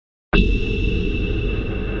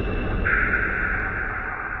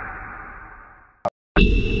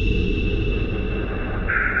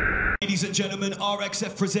Ladies and gentlemen,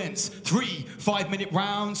 RXF presents 3 5-minute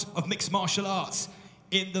rounds of mixed martial arts.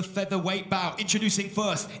 In the featherweight bout, introducing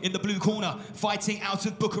first in the blue corner, fighting out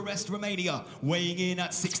of Bucharest, Romania, weighing in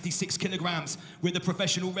at 66 kilograms with a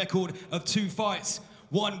professional record of 2 fights,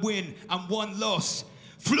 1 win and 1 loss,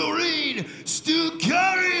 Florin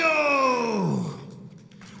Strugariu!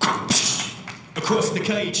 Across the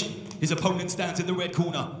cage, his opponent stands in the red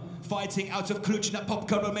corner, fighting out of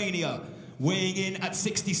Cluj-Napoca, Romania, weighing in at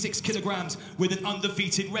 66 kilograms with an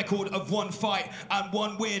undefeated record of 1 fight and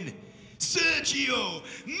 1 win, Sergiu!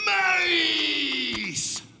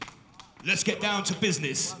 Let's get down to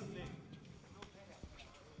business.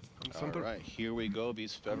 All right, here we go.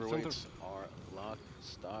 These featherweights are locked,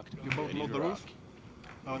 stocked, you both know the rules.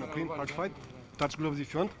 On a clean, hard fight. Touch gloves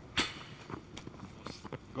if you want.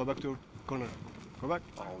 Go back to your corner. Go back.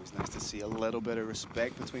 Always nice to see a little bit of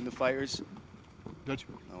respect between the fighters. Judge.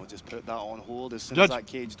 And we'll just put that on hold as soon Judge. as that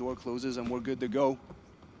cage door closes and we're good to go.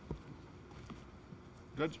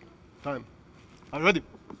 Judge. Time. Are you ready?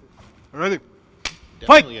 Are you ready?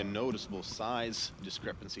 Definitely a noticeable size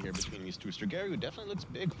discrepancy here between these two. Strugariu definitely looks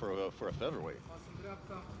big for a featherweight.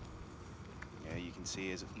 Yeah, you can see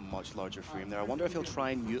his much larger frame there. I wonder if he'll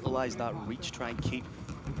try and utilize that reach, try and keep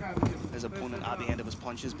his opponent at the end of his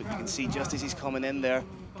punches, but you can see just as he's coming in there,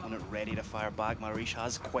 opponent ready to fire back. Marish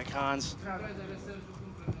has quick hands.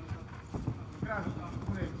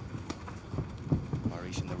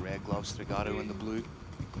 Marish in the red gloves, Strugariu in the blue.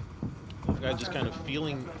 The guy just kind of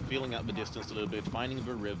feeling out the distance a little bit, finding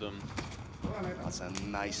the rhythm. That's a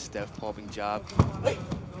nice stiff popping jab.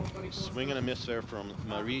 Swing and a miss there from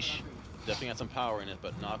Marish. Definitely had some power in it,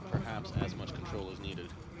 but not perhaps as much control as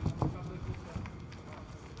needed.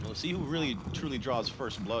 We'll see who really truly draws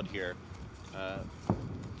first blood here.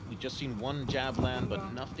 We've just seen 1 jab land,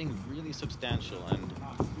 but nothing really substantial. And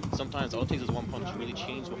sometimes all it takes is 1 punch to really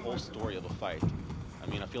change the whole story of a fight. I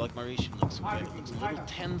mean, I feel like Marish looks a little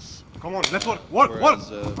tense. Come on, let's work, work.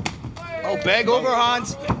 Oh, big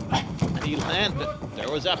overhands. And he landed, but there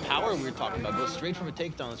was that power we were talking about. Goes straight from a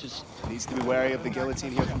takedown. It's just Needs to be wary of the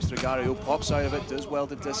guillotine here from Strugariu. Pops out of it, does well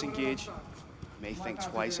to disengage. May think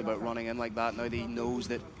twice about running in like that now that he knows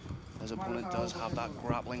that his opponent does have that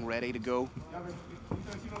grappling ready to go.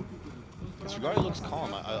 Strugariu looks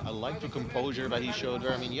calm. I like the composure that he showed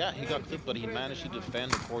there. I mean, yeah, he got clipped, but he managed to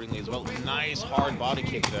defend accordingly as well. Nice hard body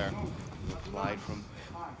kick there. Applied from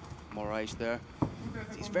Moraes there.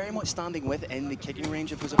 He's very much standing within the kicking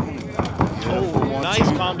range of his opponent. Oh,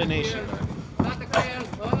 nice combination there.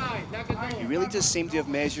 He really does seem to have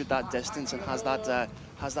measured that distance and has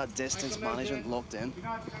that distance management locked in.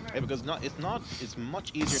 Yeah, because it's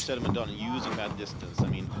much easier said than done using that distance. I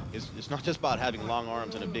mean, it's not just about having long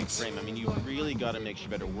arms and a big frame. I mean, you really got to make sure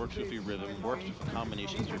better works with your rhythm, works with the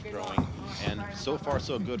combinations you're throwing, and so far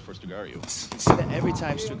so good for Strugariu. You see that every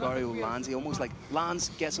time Strugariu lands, he almost like lands,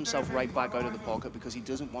 gets himself right back out of the pocket because he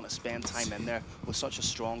doesn't want to spend time in there with such a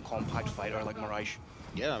strong, compact fighter like Moraes.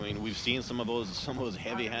 Yeah, I mean, we've seen some of those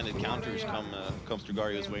heavy-handed counters come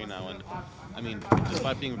Strugariu's way now, and I mean,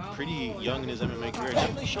 despite being pretty young in his MMA career,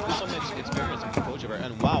 definitely showing some experience and composure there.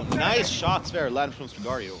 And wow, nice shots there landed from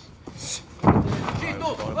Strugariu.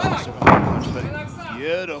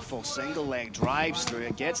 Beautiful single leg drives through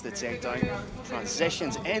it, gets the takedown,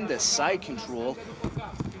 transitions into side control.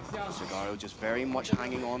 Strugariu just very much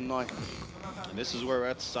hanging on now. And this is where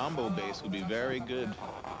that Sambo base would be very good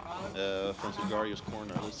from Strugariu's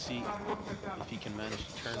corner. Let's see if he can manage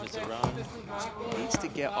to turn this around. Needs to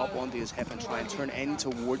get up onto his hip and try and turn in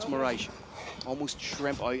towards Moraes. Almost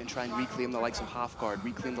shrimp out and try and reclaim the likes of half guard,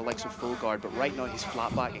 reclaim the likes of full guard, but right now he's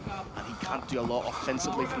flat backing and he can't do a lot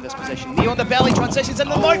offensively from this position. Knee on the belly, transitions in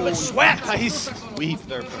the mount with sweat. Nice sweep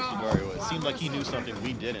there from Strugariu. It seemed like he knew something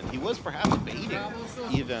we didn't. He was perhaps baiting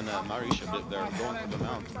even Marish a bit there, going for the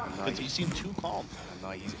mount, because he seemed too calm. And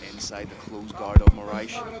now he's inside the closed guard of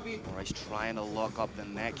Moraes. Moraes trying to lock up the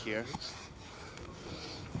neck here.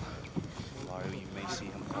 Strugariu, you may see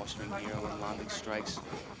him posturing here when landing strikes.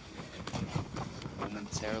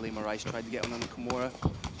 Momentarily, Moraes tried to get one on the Kimura.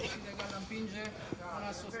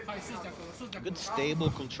 Good stable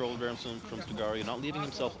control there from Strugariu, not leaving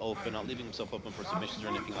himself open, for submissions or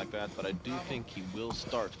anything like that, but I do think he will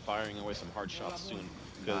start firing away some hard shots soon.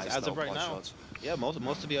 Because Nice as of right now, shots. yeah, most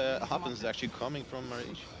of the offense is actually coming from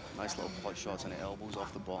Marish. Nice little pot shots and elbows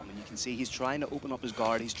off the bottom, and you can see he's trying to open up his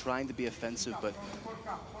guard, he's trying to be offensive, but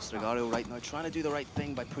Strugariu right now trying to do the right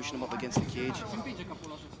thing by pushing him up against the cage.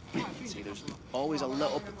 You can see there's always a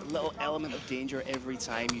little element of danger every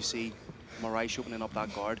time you see Moraes opening up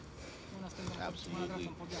that guard.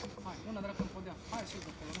 Absolutely.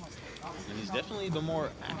 And he's definitely the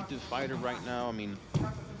more active fighter right now. I mean,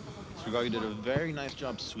 Strugariu did a very nice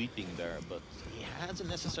job sweeping there, but he hasn't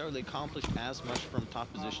necessarily accomplished as much from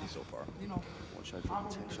top position so far. Watch out for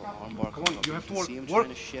potential armbar. Come on, you have to work. See him trying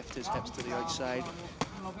to shift his hips to the outside.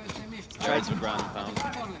 Tries the ground and pound.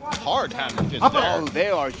 Hard hand and fist there. Oh, they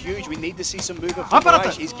are huge. We need to see some movement from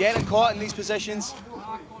Orice. He's getting caught in these positions.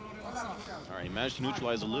 All right, he managed to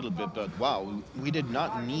neutralize a little bit, but wow, we did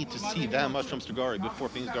not need to see that much from Strugariu before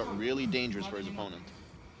things got really dangerous for his opponent.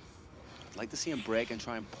 I'd like to see him break and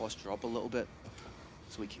try and posture up a little bit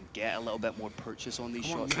so we can get a little bit more purchase on these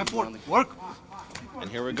shots. You have to work. And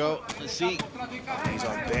here we go. Let's see. These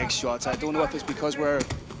are big shots. I don't know if it's because we're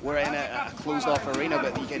in a closed-off arena,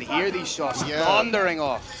 but you can hear these shots thundering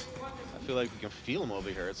off. I feel like we can feel him over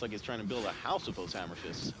here. It's like he's trying to build a house with those hammer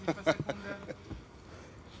fists.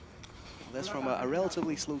 This from a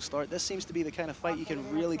relatively slow start. This seems to be the kind of fight you can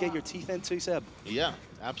really get your teeth into, Seb. Yeah,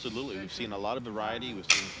 absolutely. We've seen a lot of variety. We've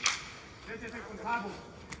seen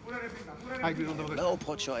little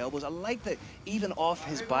pot shot elbows. I like that even off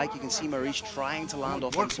his back, you can see Maurice trying to land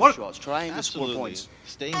offensive shots, trying to score points.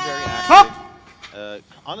 Staying very active.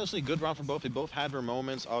 Honestly, good round for both. They both had their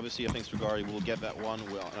moments. Obviously, I think Strugariu will get that one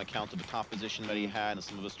on account of the top position that he had and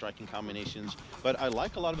some of his striking combinations. But I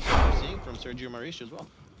like a lot of the stuff we're seeing from Sergiu and Maurice as well.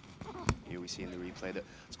 Here we see in the replay that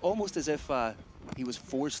it's almost as if he was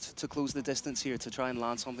forced to close the distance here to try and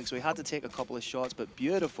land something, so he had to take a couple of shots, but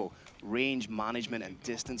beautiful range management and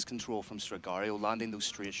distance control from Strugariu, landing those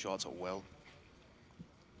straight shots at will.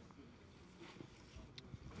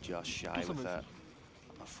 Just shy with a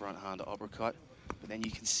front hand uppercut, but then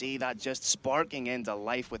you can see that just sparking into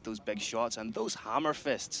life with those big shots and those hammer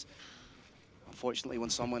fists. Unfortunately, when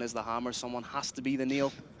someone is the hammer, someone has to be the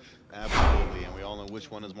nail. Absolutely, and we all know which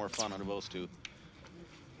one is more fun out of those two.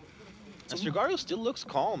 And Strugariu still looks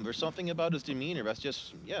calm. There's something about his demeanor that's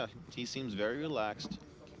just, yeah, he seems very relaxed.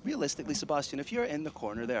 Realistically, Sebastian, if you're in the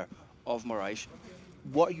corner there of Maurice,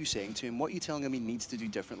 what are you saying to him? What are you telling him he needs to do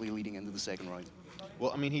differently leading into the second round?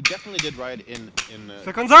 Well, I mean, he definitely did right in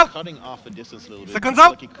cutting off the distance a little bit.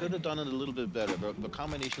 Like he could have done it a little bit better, but the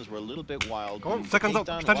combinations were a little bit wild. Was also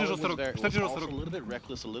a little bit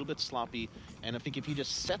reckless, a little bit sloppy, and I think if he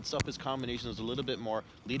just sets up his combinations a little bit more,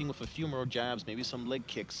 leading with a few more jabs, maybe some leg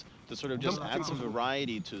kicks, to sort of just add some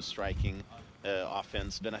variety to striking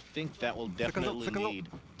offense, then I think that will definitely lead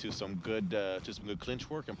to some good clinch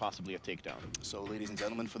work and possibly a takedown. So, ladies and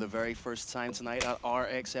gentlemen, for the very first time tonight at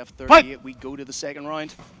RXF 38, we go to the second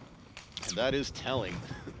round. And that is telling.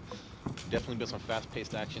 Definitely been some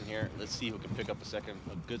fast-paced action here. Let's see who can pick up a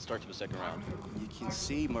good start to the second round. You can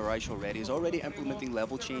see Maurice already is already implementing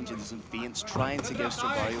level changes and feints, trying to give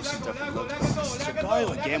Strugariu some different looks.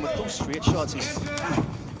 Strugariu again with those straight shots. He's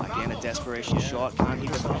again a desperation shot. Can he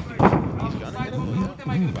stop? He's gonna hit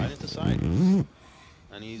him, right into side.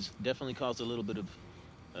 And he's definitely caused a little bit of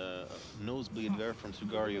nosebleed there from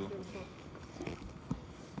Strugariu.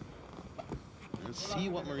 Let's see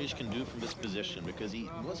what Maurice can do from this position, because he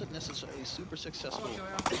wasn't necessarily super successful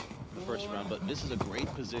in the first round, but this is a great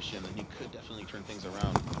position and he could definitely turn things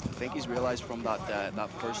around. I think he's realized from that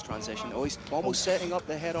first transition, he's almost setting up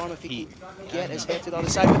the head on if he can get his head to the other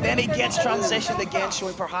side, but then he gets transitioned again,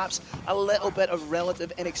 showing perhaps a little bit of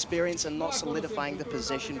relative inexperience and not solidifying the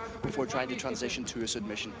position before trying to transition to a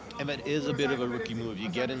submission. And that is a bit of a rookie move. You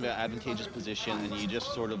get in the advantageous position and you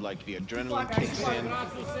just sort of like the adrenaline kicks in,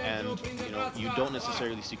 and you don't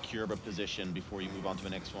necessarily secure a position before you move on to the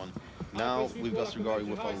next one. Now we've got Strugariu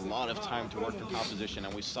with a lot of time to work from top position,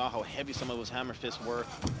 and we saw how heavy some of those hammer fists were.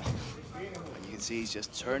 And you can see he's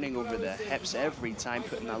just turning over the hips every time,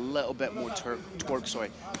 putting a little bit more torque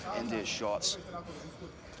into his shots.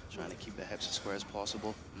 Trying to keep the hips as square as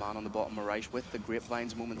possible. Man on the bottom, Maurice with the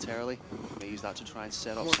grapevines momentarily. May use that to try and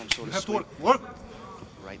set up some sort of sweep.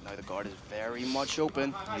 Right now the guard is very much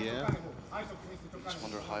open. Yeah. Just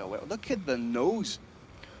wonder how well. Look at the nose.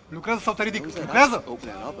 Lucrează sau te ridic? Lucrează!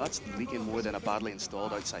 Opening up, that's leaking more than a badly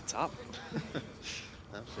installed outside tap.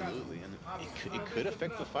 Absolutely, and it could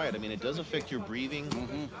affect the fight. I mean, it does affect your breathing.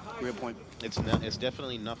 Great point. It's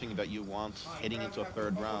definitely nothing that you want heading into a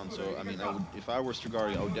third round. So, I mean, if I were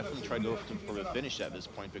Strugariu, I would definitely try to go for a finish at this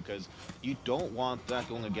point, because you don't want that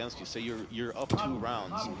going against you. Say you're up 2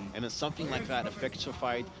 rounds, and then something like that affects your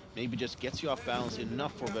fight, maybe just gets you off balance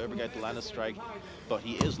enough for the other guy to land a strike, but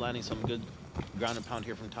he is landing some good ground and pound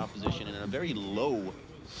here from top position in a very low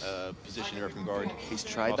position here from guard. He's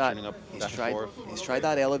tried that. He's tried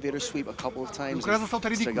that elevator sweep a couple of times.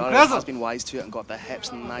 Strugariu has been wise to it and got the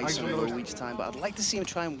hips nice and low each time. But I'd like to see him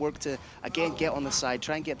try and work to again get on the side,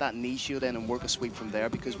 try and get that knee shield in and work a sweep from there.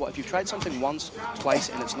 Because what if you've tried something once, twice,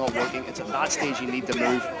 and it's not working? It's at that stage you need the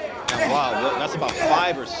move. And wow, that's about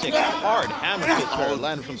 5 or 6 hard hammer hits that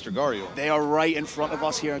landed from Strugariu. They are right in front of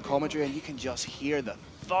us here in commentary, and you can just hear the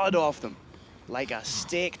thud of them. Like a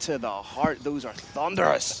stake to the heart. Those are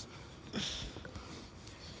thunderous.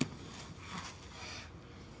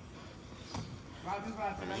 I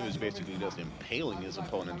mean, he was basically just impaling his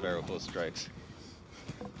opponent with those strikes.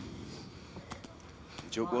 The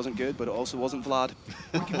joke wasn't good, but it also wasn't Vlad.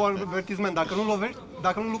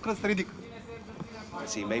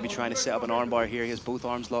 Let's see, maybe trying to set up an armbar here. He has both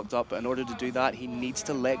arms locked up, but in order to do that, he needs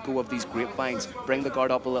to let go of these grapevines, bring the guard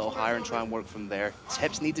up a little higher and try and work from there. His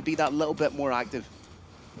hips need to be that little bit more active.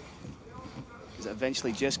 Is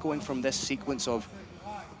eventually just going from this sequence of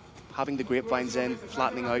having the grapevines in,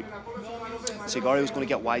 flattening out. Strugariu is going to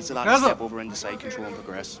get wise to that and step over into side control and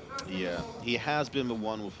progress. Yeah, he has been the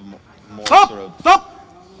one with a more Stop! sort of... Stop!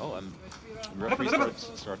 Oh, and referee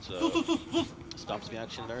stops the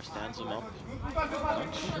action there, stands him up.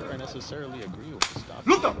 Not sure I necessarily agree with the stop.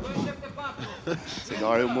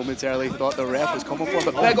 Strugariu momentarily thought the ref was coming for him,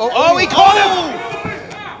 but big, oh, he caught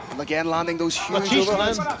him! And again, landing those huge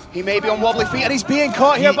overhands. He may be on wobbly feet, and he's being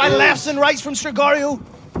caught here by lefts and rights from Strugariu.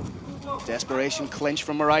 Desperation clinch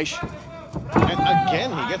from Orice. And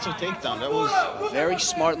again, he gets a takedown. That was a very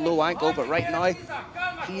smart low ankle, but right now,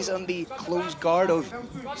 he's on the closed guard of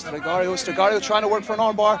Strugariu. Strugariu trying to work for an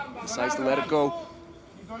armbar, decides to let it go.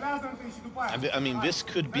 I mean, this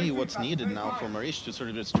could be what's needed now for Orice to sort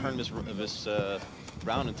of just turn this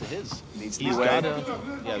round into his. He's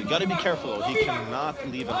gotta be careful though. He cannot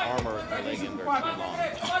leave an arm or a leg in there too long.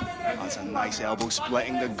 That's a nice elbow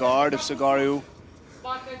splitting the guard of Strugariu.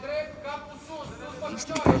 Needs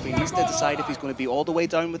to be careful. He needs to decide if he's going to be all the way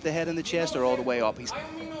down with the head and the chest or all the way up. He's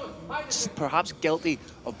perhaps guilty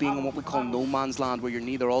of being in what we call no man's land, where you're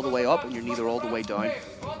neither all the way up and you're neither all the way down.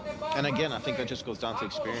 And again, I think that just goes down to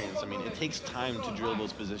experience. I mean, it takes time to drill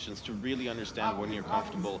those positions to really understand when you're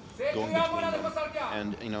comfortable going between them.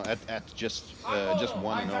 And you know, at just 1-0,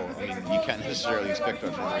 I mean, you can't necessarily expect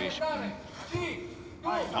that from Orice.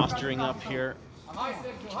 Posturing up here. You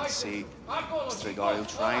can see Strugariu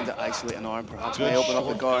trying to isolate an arm, perhaps may open up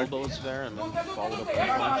the guard. There and then followed up with a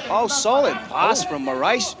punch. Oh, solid pass from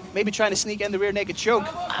Orice. Maybe trying to sneak in the rear naked choke.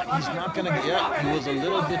 He's not going to get, yeah, he was a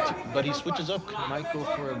little bit, but he switches up. Might go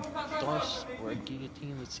for a Darce or a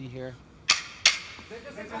guillotine. Let's see here.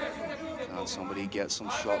 And somebody gets some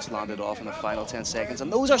shots landed off in the final 10 seconds.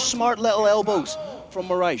 And those are smart little elbows from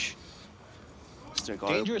Orice.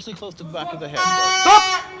 Dangerously close to the back of the head.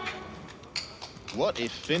 Stop! What a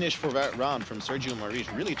finish for that round from Sergiu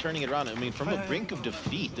Orice, really turning it around. I mean, from the brink of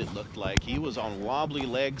defeat, it looked like. He was on wobbly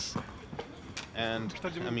legs. And,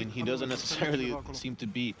 I mean, he doesn't necessarily seem to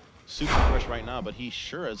be super fresh right now, but he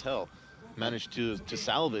sure as hell managed to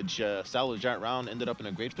salvage that round, ended up in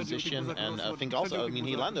a great position, and I think also, I mean,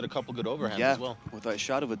 he landed a couple good overhands as well. Without a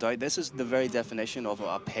shadow of a doubt. This is the very definition of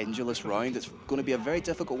a pendulous round. It's going to be a very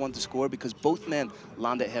difficult one to score because both men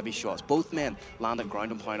landed heavy shots. Both men landed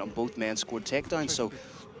ground and pound, and both men scored takedowns. So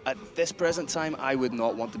at this present time, I would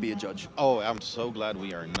not want to be a judge. Oh, I'm so glad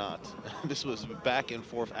we are not. This was back and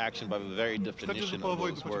forth action by the very definition of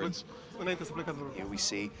those words. Here we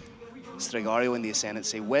see Strugariu in the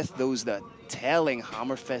ascendancy with those telling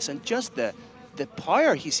hammer fists, and just the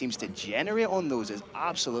power he seems to generate on those is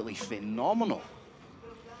absolutely phenomenal.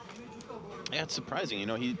 Yeah, it's surprising. You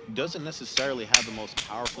know, he doesn't necessarily have the most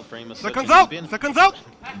powerful frame of Seconds out!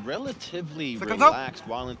 Relatively relaxed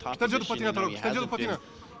while in top position. You know, he hasn't been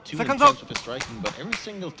too intense with his striking, but every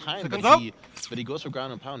single time that he goes for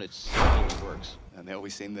ground and pound, it certainly works. And they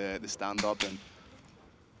always seem the stand up and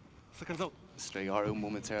Strugariu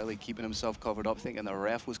momentarily keeping himself covered up, thinking the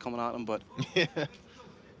ref was coming at him, but if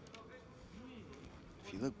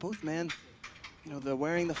you look, both men, you know, they're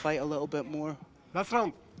wearing the fight a little bit more. Last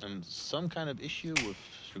round. And some kind of issue with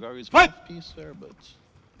Strugariu's piece there, but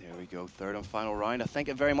there we go, third and final round. I think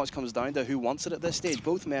it very much comes down to who wants it at this stage.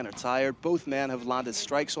 Both men are tired. Both men have landed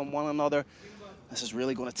strikes on one another. This is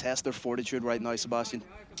really going to test their fortitude right now, Sebastian.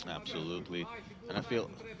 Absolutely. And I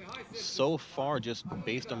feel so far, just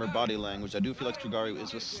based on her body language, I do feel like Strugariu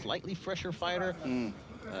is a slightly fresher fighter.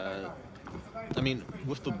 I mean,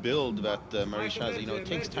 with the build that Orice has, you know, it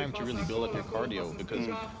takes time to really build up your cardio because,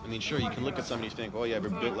 I mean, sure, you can look at somebody and think, oh yeah, they're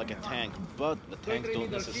built like a tank, but the tanks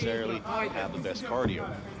don't necessarily have the best cardio.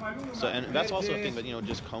 So, and that's also a thing that, you know,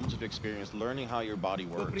 just comes with experience, learning how your body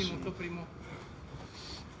works.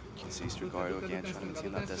 You can see Strugariu again trying to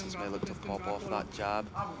maintain that distance. May look to pop off that jab.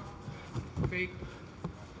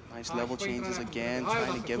 Nice level changes again,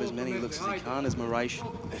 trying to give as many looks as he can as Marish.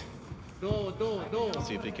 Let's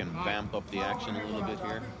see if he can vamp up the action a little bit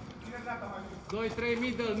here. Nice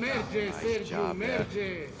jab there.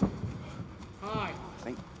 I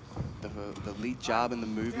think the lead jab and the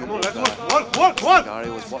movement of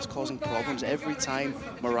Strugariu is what's causing problems. Every time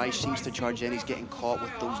Marish seems to charge in, he's getting caught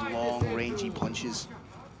with those long, rangy punches.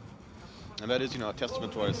 And that is, you know, a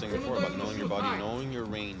testament to what I was saying before about knowing your body, knowing your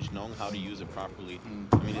range, knowing how to use it properly.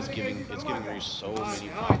 I mean, it's giving Marish so many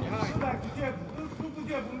problems.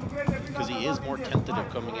 Because he is more tentative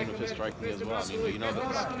coming in with his striking as well. I mean, you know,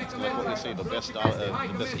 it's like what they say, the best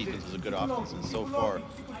defense is a good offense, and so far,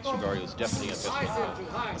 Strugariu is definitely a best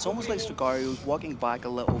one. It's almost like Strugariu is walking back a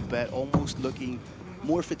little bit, almost looking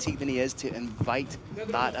more fatigued than he is to invite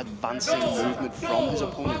that advancing movement from his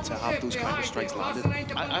opponent to have those counter strikes landed.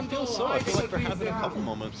 I feel so. I feel like there have been a couple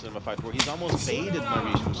moments in the fight where he's almost baited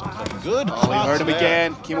Marish for some stuff. Good Oh, we heard him there.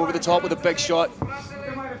 again. Came over the top with a big shot.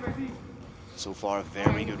 So far, a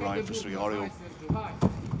very good round for Strugariu.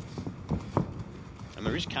 And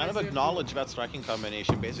Marish kind of acknowledged that striking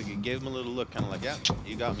combination, basically gave him a little look, kind of like, yeah,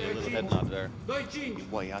 you got me, a little head nod there.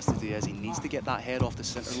 What he has to do is he needs to get that head off the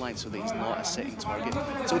center line so that he's not a sitting target.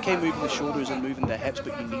 It's okay moving the shoulders and moving the hips,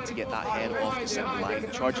 but you need to get that head off the center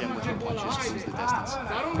line. Charge in with your punches, close the distance.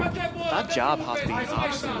 That jab has been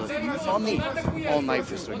absolutely funny all night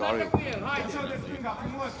for Strugariu. Definitely.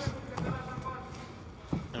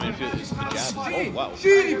 I mean, if the jab is, oh wow,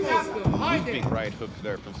 looping right hook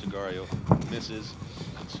there from Strugariu. Misses.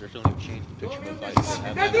 Could certainly have changed the picture of the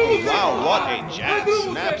fight. Oh, wow, what a jab!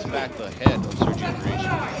 Snaps back the head of Sergiu.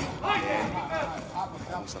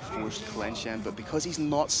 Almost a forced clench in, but because he's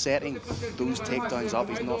not setting those takedowns up,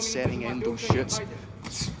 he's not setting in those shoots,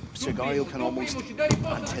 Strugariu can almost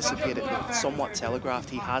anticipate it, somewhat telegraphed.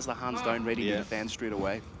 He has the hands down ready to defend straight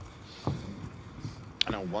away.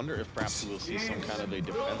 And I wonder if perhaps we'll see some kind of a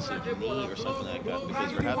defensive knee or something like that,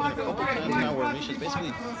 because there have been a couple times now where Misha's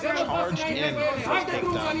basically charged in for those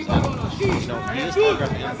takedowns. And, you know, he is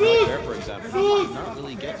telegraphing in like there, for example. He did not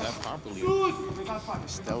really get that properly.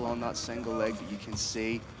 Still on that single leg, but you can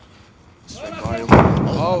see Strugariu.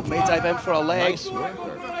 Oh, may dive in for a leg. Nice work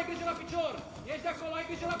there.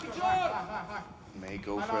 May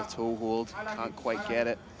go for a toe hold. Can't quite get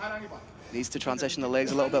it. Needs to transition the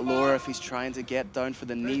legs a little bit lower if he's trying to get down for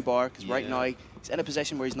the knee bar, because right now he's in a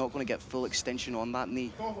position where he's not going to get full extension on that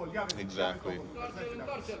knee. Exactly.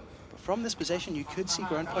 But from this position, you could see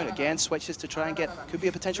ground point again, switches to try and get, could be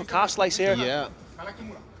a potential calf slice here. Yeah.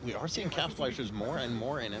 We are seeing calf slicers more and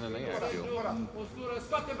more in MMA, I feel.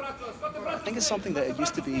 I think it's something that it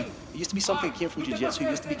used to be something that came from jiu-jitsu. It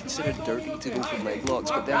used to be considered dirty to go for leg locks,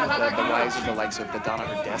 but then with the rise of the likes of the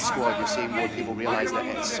Danaher Death Squad, you're seeing more people realize that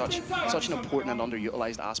it's such an important and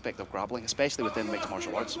underutilized aspect of grappling, especially within mixed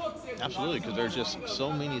martial arts. Absolutely, because there's just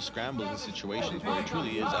so many scrambles and situations where it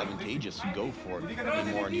truly is advantageous to go for a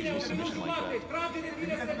more unusual submission like that.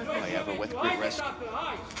 However, with grip risk,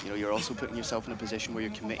 you know, you're also putting yourself in a position where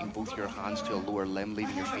you're committing both your hands to a lower limb,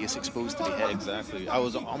 leaving your face exposed to be hit. Exactly. I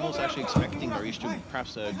was almost actually expecting Marish to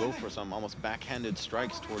perhaps go for some almost backhanded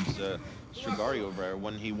strikes towards Strugariu over there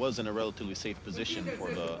when he was in a relatively safe position for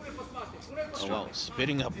the... Oh well,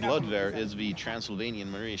 spitting up blood there is the Transylvanian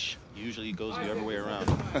Marish. Usually goes the other way around.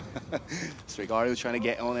 Strugariu trying to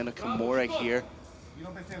get on in a Kimura here.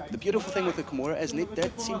 The beautiful thing with the Kimura is it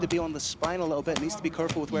did seem to be on the spine a little bit. Needs to be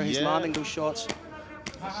careful with where he's landing those shots.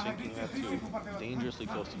 I was thinking that too. Dangerously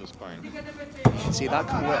close to the spine. You can see that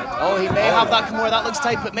Kimura. Oh, he may have that Kimura. That looks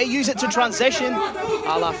tight, but may use it to transition.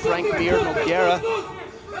 A la Frank Beard Nogueira.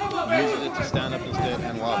 Uses it to stand up instead,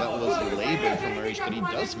 and wow, that was labeled from Marish, but he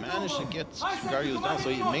does manage to get Strugariu down, so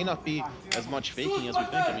it may not be as much faking as we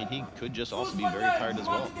think. I mean, he could just also be very tired as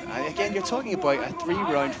well. And again, you're talking about a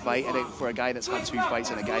 3-round fight for a guy that's had 2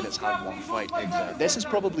 fights and a guy that's had 1 fight. Exactly. This is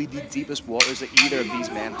probably the deepest waters that either of these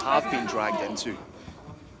men have been dragged into. You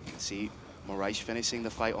can see Marish finishing the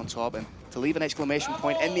fight on top, and to leave an exclamation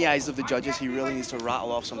point in the eyes of the judges, he really needs to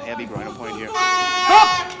rattle off some heavy ground and point here.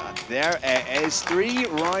 And there it is, 3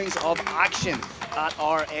 rounds of action at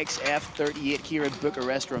RXF 38 here in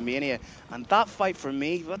Bucharest, Romania. And that fight for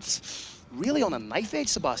me, that's really on a knife edge,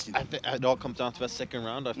 Sebastian. It all comes down to that second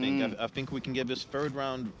round, I think. I think we can give this 3rd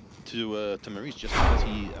round to Marish just because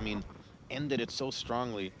he, I mean, ended it so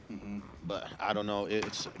strongly. But I don't know.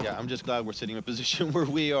 Yeah, I'm just glad we're sitting in a position where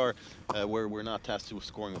we are, where we're not tasked with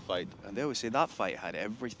scoring a fight. And they always say that fight had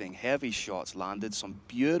everything. Heavy shots landed, some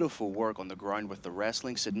beautiful work on the ground with the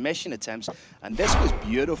wrestling, submission attempts, and this was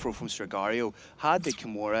beautiful from Strugariu. Had the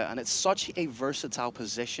Kimura, and it's such a versatile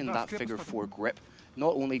position, that figure 4 grip.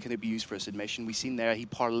 Not only can it be used for a submission, we've seen there he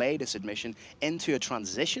parlayed a submission into a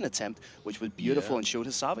transition attempt, which was beautiful and showed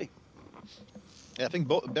his savvy. Yeah, I think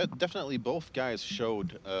definitely both guys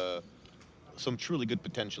showed some truly good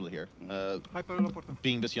potential here.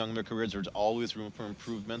 Being this young in their careers, there's always room for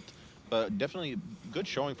improvement, but definitely good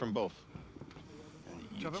showing from both. And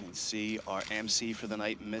you can see our MC for the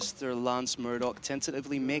night, Mr. Lance Murdoch,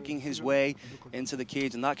 tentatively making his way into the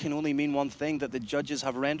cage, and that can only mean one thing, that the judges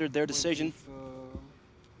have rendered their decision.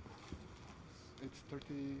 It's 30-27.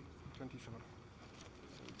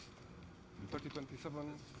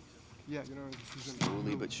 30-27. Yeah, you know, decision.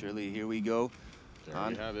 Slowly but surely, here we go. There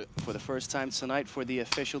we have it. For the first time tonight, for the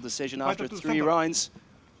official decision after 3 rounds,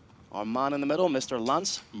 our man in the middle, Mr.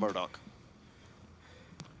 Lance Murdoch.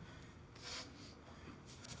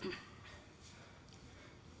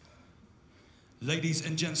 Ladies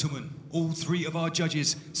and gentlemen, all 3 of our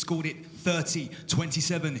judges scored it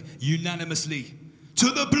 30-27 unanimously. To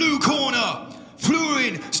the blue corner,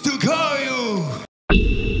 Florin Strugariu.